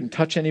she couldn't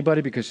touch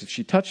anybody, because if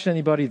she touched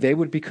anybody, they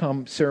would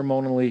become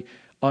ceremonially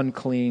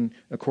unclean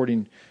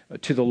according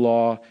to the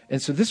law.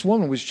 And so this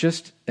woman was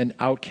just an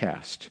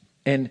outcast.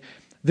 And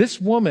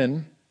this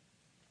woman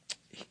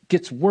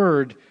gets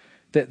word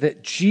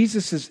that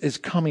Jesus is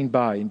coming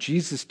by, and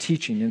Jesus is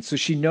teaching. And so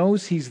she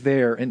knows he's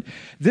there. And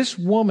this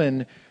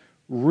woman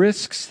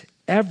risks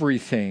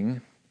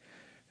everything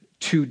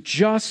to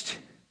just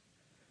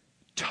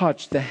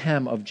touch the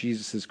hem of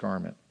Jesus'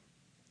 garment.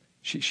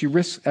 She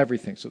risks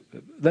everything. So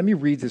let me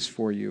read this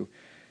for you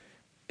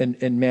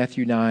in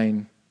Matthew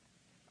 9,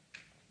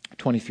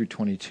 20 through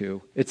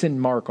 22. It's in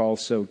Mark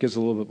also. It gives a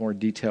little bit more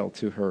detail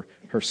to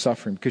her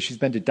suffering, because she's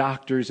been to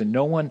doctors and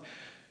no one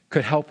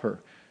could help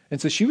her. And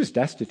so she was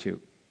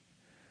destitute.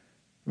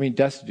 I mean,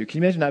 destitute. Can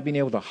you imagine not being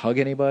able to hug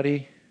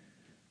anybody?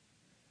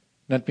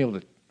 Not being able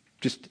to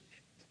just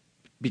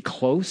be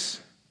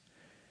close?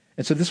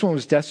 And so this one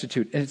was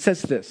destitute. And it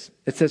says this.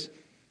 It says,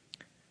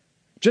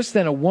 just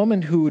then a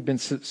woman who had been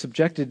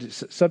subject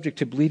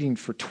to bleeding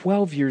for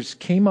 12 years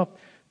came up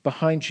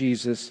behind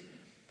Jesus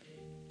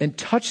and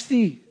touched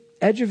the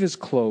edge of his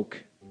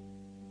cloak.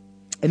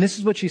 And this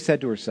is what she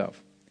said to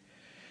herself.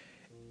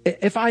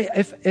 If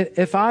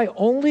I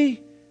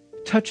only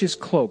touch his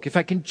cloak, if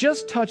I can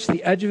just touch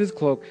the edge of his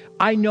cloak,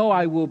 I know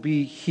I will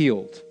be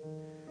healed.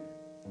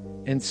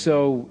 And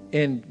so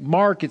in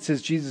Mark, it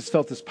says Jesus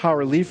felt this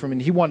power leave from him,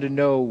 and he wanted to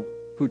know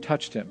who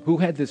touched him, who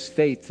had this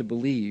faith to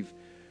believe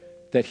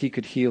that he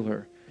could heal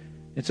her.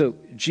 And so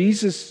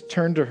Jesus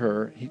turned to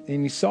her,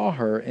 and he saw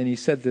her, and he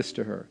said this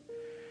to her.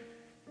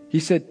 He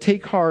said,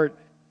 "Take heart,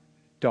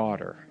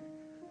 daughter."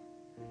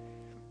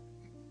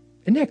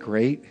 Isn't that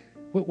great?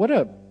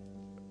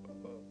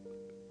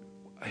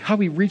 How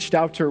he reached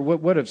out to her,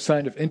 what a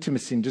sign of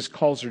intimacy, and just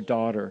calls her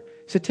daughter.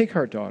 He said, "Take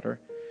heart,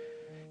 daughter."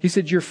 He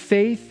said, "Your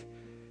faith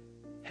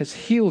has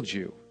healed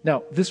you."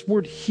 Now, this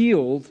word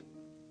healed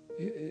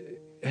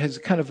has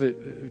kind of a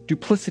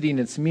duplicity in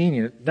its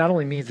meaning. It not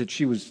only means that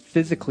she was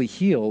physically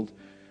healed,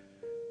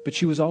 but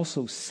she was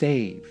also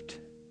saved.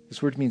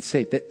 This word means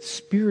saved. That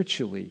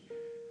spiritually,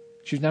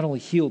 she was not only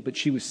healed, but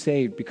she was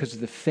saved because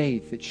of the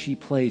faith that she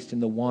placed in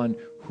the one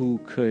who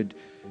could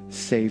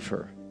save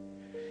her.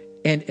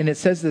 And it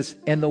says this,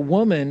 and the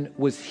woman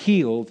was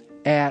healed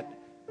at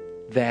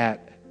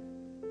that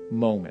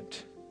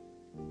moment.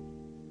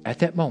 At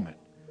that moment.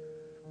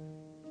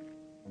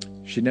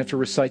 She didn't have to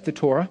recite the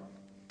Torah.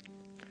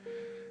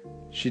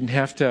 She didn't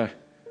have to,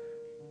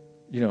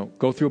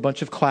 go through a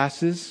bunch of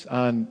classes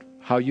on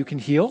how you can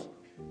heal.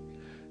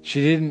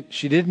 She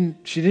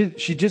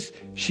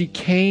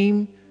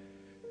came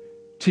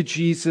to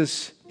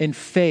Jesus in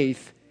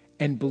faith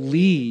and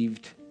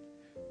believed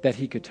that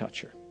he could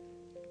touch her,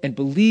 and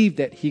believed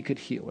that he could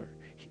heal her,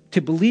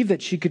 to believe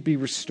that she could be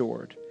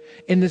restored.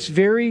 In this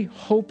very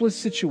hopeless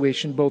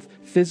situation, both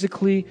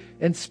physically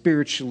and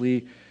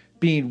spiritually,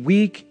 being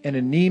weak and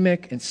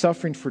anemic and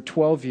suffering for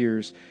 12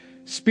 years,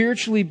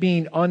 spiritually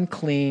being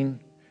unclean,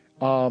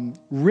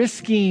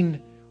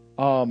 risking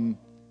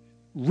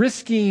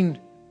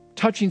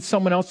touching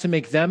someone else to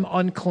make them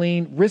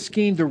unclean,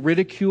 risking the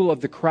ridicule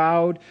of the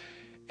crowd,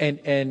 and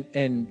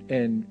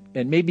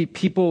maybe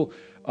people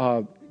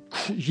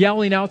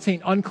yelling out,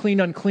 saying, "Unclean,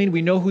 unclean."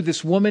 We know who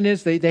this woman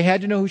is. They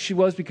had to know who she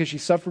was because she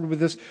suffered with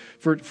this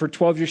for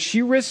 12 years.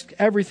 She risked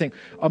everything.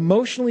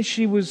 Emotionally,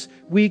 she was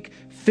weak.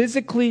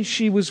 Physically,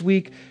 she was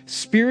weak.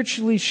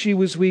 Spiritually, she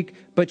was weak.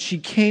 But she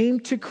came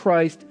to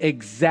Christ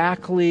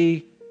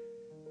exactly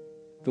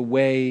the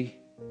way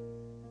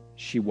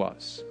she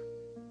was.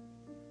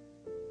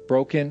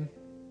 broken,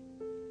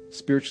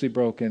 spiritually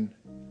broken,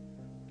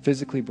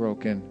 physically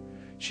broken.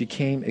 She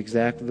came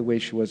exactly the way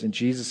she was. And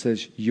Jesus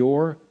says,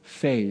 your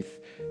faith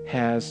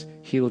has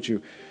healed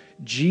you.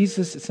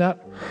 Jesus, it's not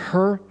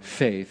her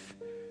faith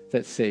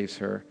that saves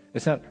her.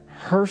 It's not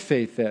her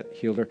faith that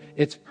healed her.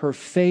 It's her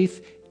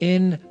faith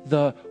in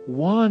the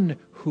one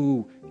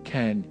who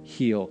can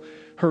heal.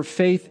 Her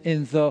faith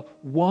in the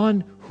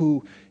one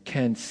who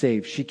can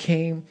save. She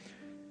came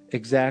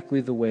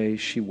exactly the way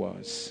she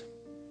was.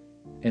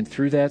 And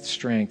through that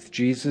strength,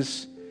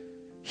 Jesus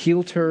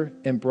healed her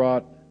and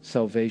brought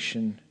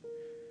salvation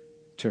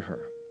to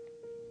her.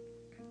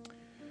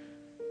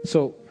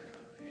 So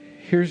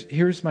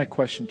here's my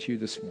question to you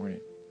this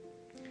morning.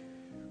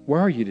 Where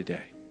are you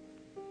today?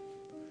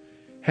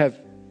 Have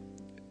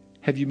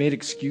you made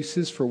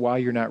excuses for why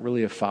you're not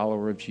really a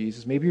follower of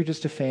Jesus? Maybe you're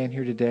just a fan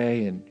here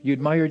today and you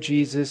admire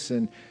Jesus,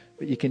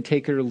 but you can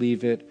take it or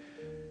leave it.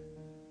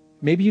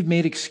 Maybe you've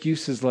made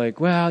excuses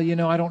like, well,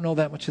 I don't know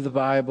that much of the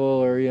Bible,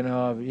 or,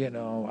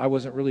 I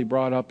wasn't really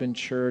brought up in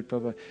church, blah,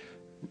 blah.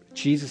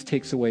 Jesus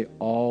takes away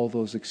all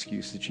those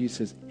excuses. Jesus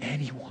says,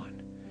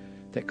 anyone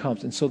that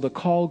comes. And so the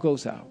call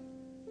goes out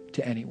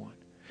to anyone.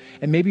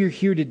 And maybe you're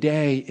here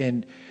today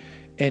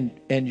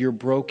and you're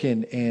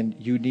broken and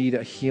you need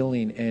a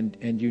healing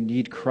and you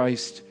need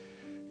Christ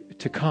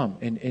to come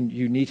and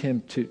you need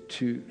him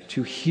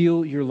to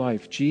heal your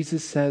life.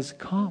 Jesus says,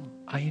 come.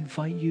 I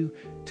invite you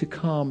to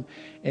come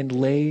and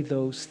lay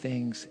those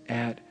things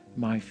at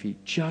my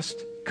feet.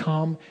 Just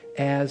come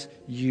as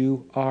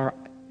you are.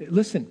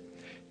 Listen,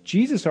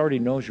 Jesus already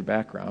knows your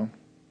background.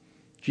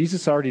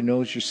 Jesus already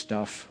knows your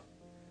stuff.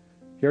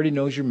 He already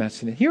knows your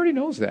mess in it. He already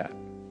knows that.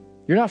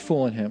 You're not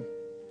fooling him.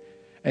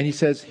 And he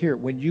says, here,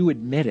 when you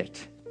admit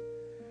it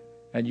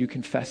and you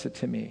confess it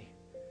to me,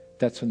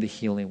 that's when the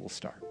healing will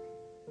start.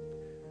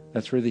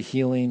 That's where the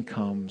healing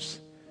comes.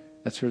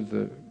 That's where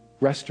the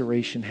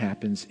restoration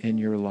happens in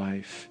your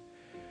life.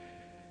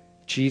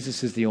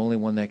 Jesus is the only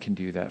one that can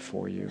do that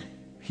for you.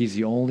 He's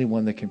the only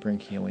one that can bring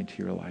healing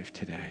to your life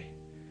today.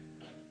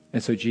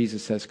 And so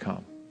Jesus says,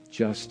 come,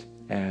 just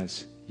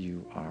as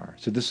you are.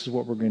 So this is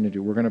what we're going to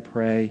do. We're going to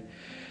pray.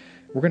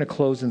 We're going to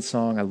close in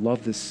song. I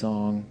love this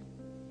song.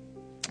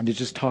 And it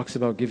just talks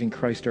about giving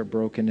Christ our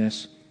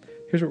brokenness.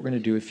 Here's what we're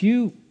going to do. If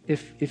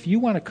you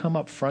want to come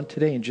up front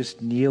today and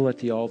just kneel at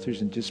the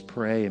altars and just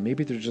pray, and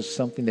maybe there's just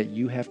something that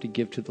you have to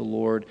give to the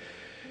Lord,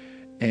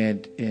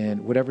 and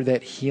whatever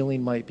that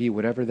healing might be,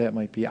 whatever that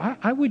might be,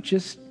 I would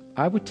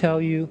tell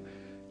you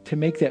to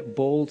make that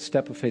bold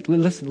step of faith.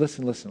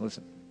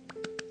 Listen.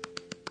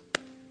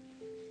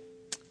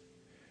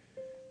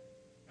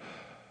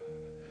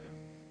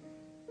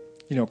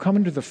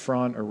 Coming to the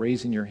front or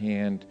raising your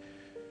hand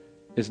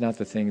is not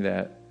the thing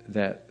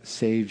that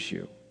saves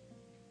you.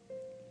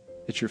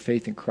 It's your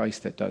faith in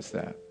Christ that does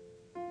that.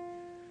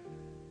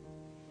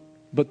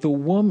 But the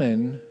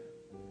woman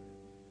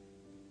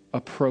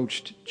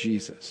approached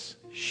Jesus.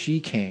 She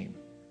came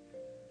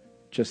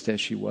just as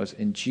she was,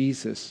 and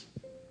Jesus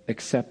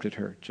accepted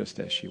her just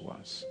as she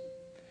was.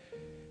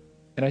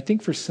 And I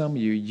think for some of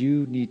you,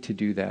 you need to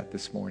do that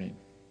this morning.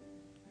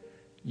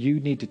 You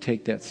need to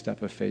take that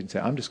step of faith and say,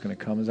 I'm just going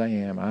to come as I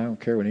am. I don't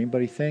care what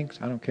anybody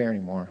thinks. I don't care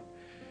anymore.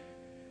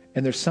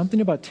 And there's something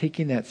about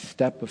taking that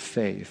step of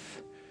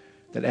faith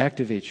that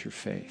activates your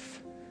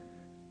faith,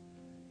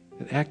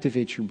 that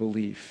activates your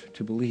belief,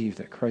 to believe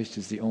that Christ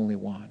is the only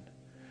one.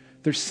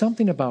 There's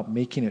something about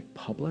making it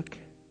public.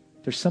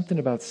 There's something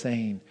about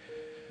saying,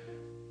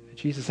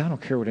 Jesus, I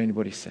don't care what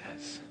anybody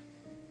says.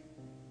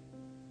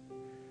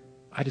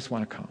 I just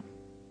want to come.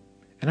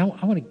 And I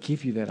want to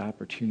give you that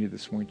opportunity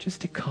this morning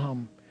just to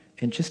come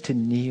and just to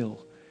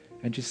kneel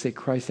and just say,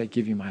 Christ, I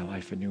give you my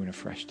life anew and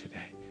afresh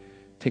today.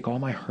 Take all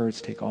my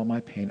hurts, take all my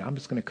pain. I'm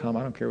just going to come.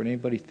 I don't care what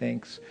anybody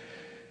thinks,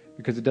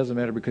 because it doesn't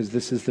matter, because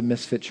this is the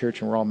misfit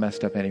church and we're all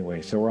messed up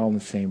anyway. So we're all in the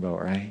same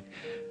boat, right?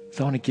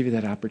 So I want to give you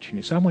that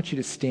opportunity. So I want you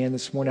to stand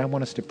this morning. I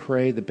want us to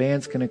pray. The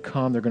band's going to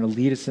come. They're going to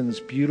lead us in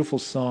this beautiful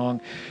song.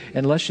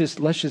 And let's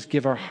just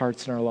give our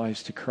hearts and our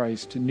lives to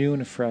Christ, new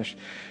and afresh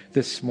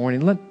this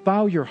morning.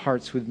 Bow your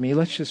hearts with me.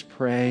 Let's just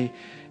pray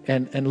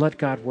and let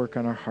God work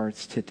on our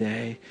hearts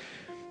today.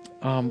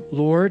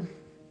 Lord,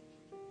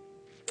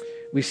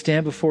 we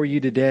stand before you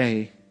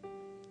today,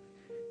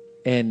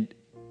 and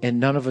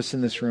none of us in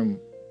this room,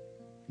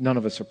 none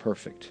of us are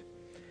perfect.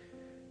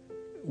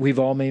 We've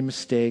all made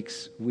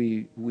mistakes.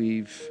 We've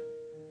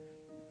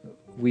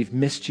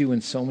missed you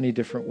in so many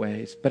different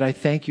ways. But I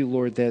thank you,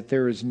 Lord, that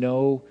there is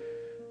no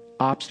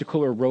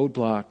obstacle or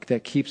roadblock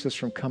that keeps us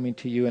from coming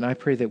to you. And I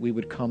pray that we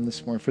would come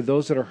this morning. For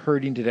those that are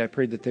hurting today, I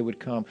pray that they would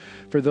come.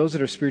 For those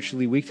that are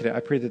spiritually weak today, I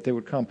pray that they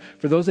would come.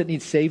 For those that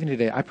need saving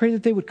today, I pray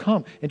that they would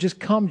come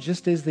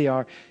just as they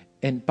are.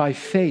 And by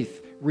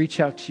faith, reach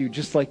out to you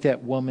just like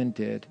that woman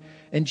did.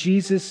 And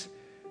Jesus,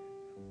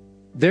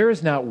 there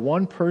is not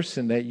one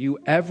person that you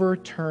ever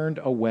turned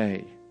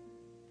away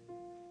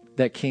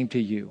that came to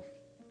you,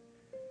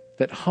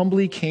 that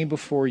humbly came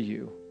before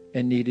you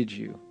and needed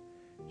you.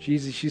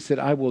 Jesus, you said,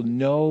 I will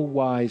no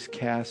wise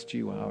cast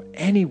you out.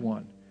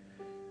 Anyone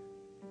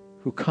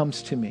who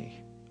comes to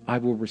me, I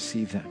will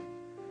receive them.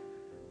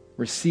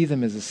 Receive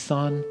them as a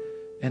son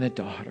and a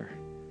daughter.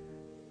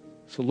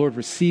 So Lord,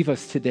 receive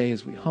us today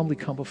as we humbly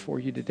come before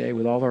you today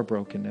with all our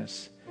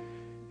brokenness.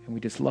 And we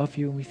just love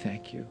you and we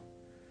thank you.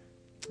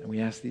 And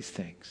we ask these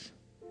things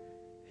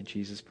in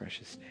Jesus'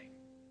 precious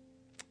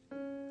name.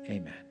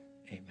 Amen.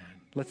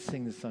 Amen. Let's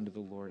sing this unto the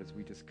Lord as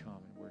we just come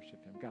and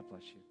worship him. God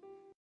bless you.